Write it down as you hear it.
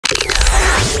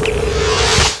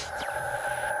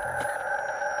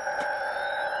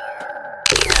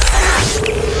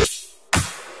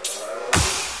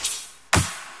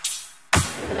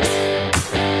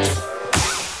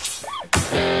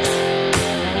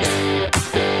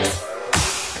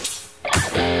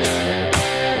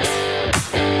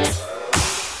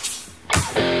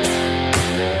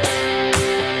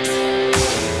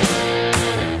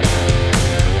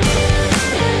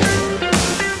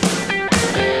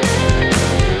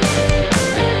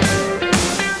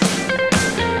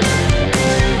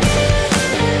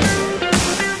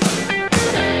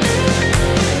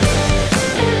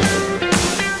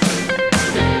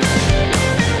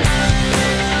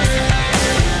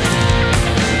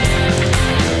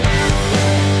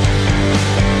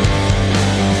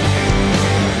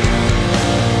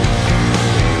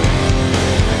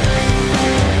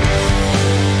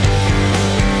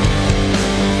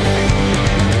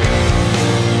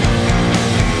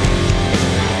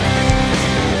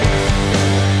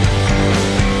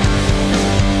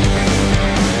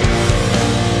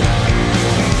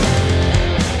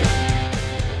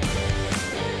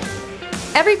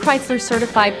Every Chrysler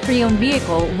certified pre-owned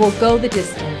vehicle will go the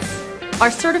distance.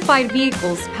 Our certified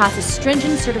vehicles pass a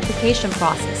stringent certification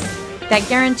process that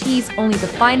guarantees only the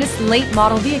finest late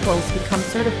model vehicles become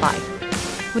certified.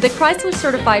 With a Chrysler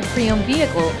certified pre-owned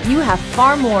vehicle, you have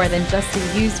far more than just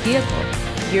a used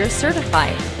vehicle. You're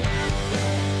certified.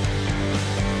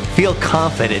 Feel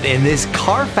confident in this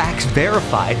Carfax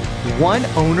verified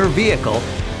one-owner vehicle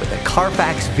with a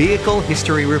Carfax Vehicle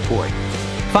History Report.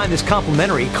 Find this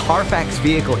complimentary Carfax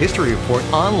Vehicle History Report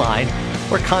online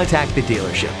or contact the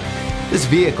dealership. This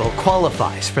vehicle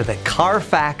qualifies for the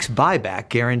Carfax Buyback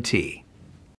Guarantee.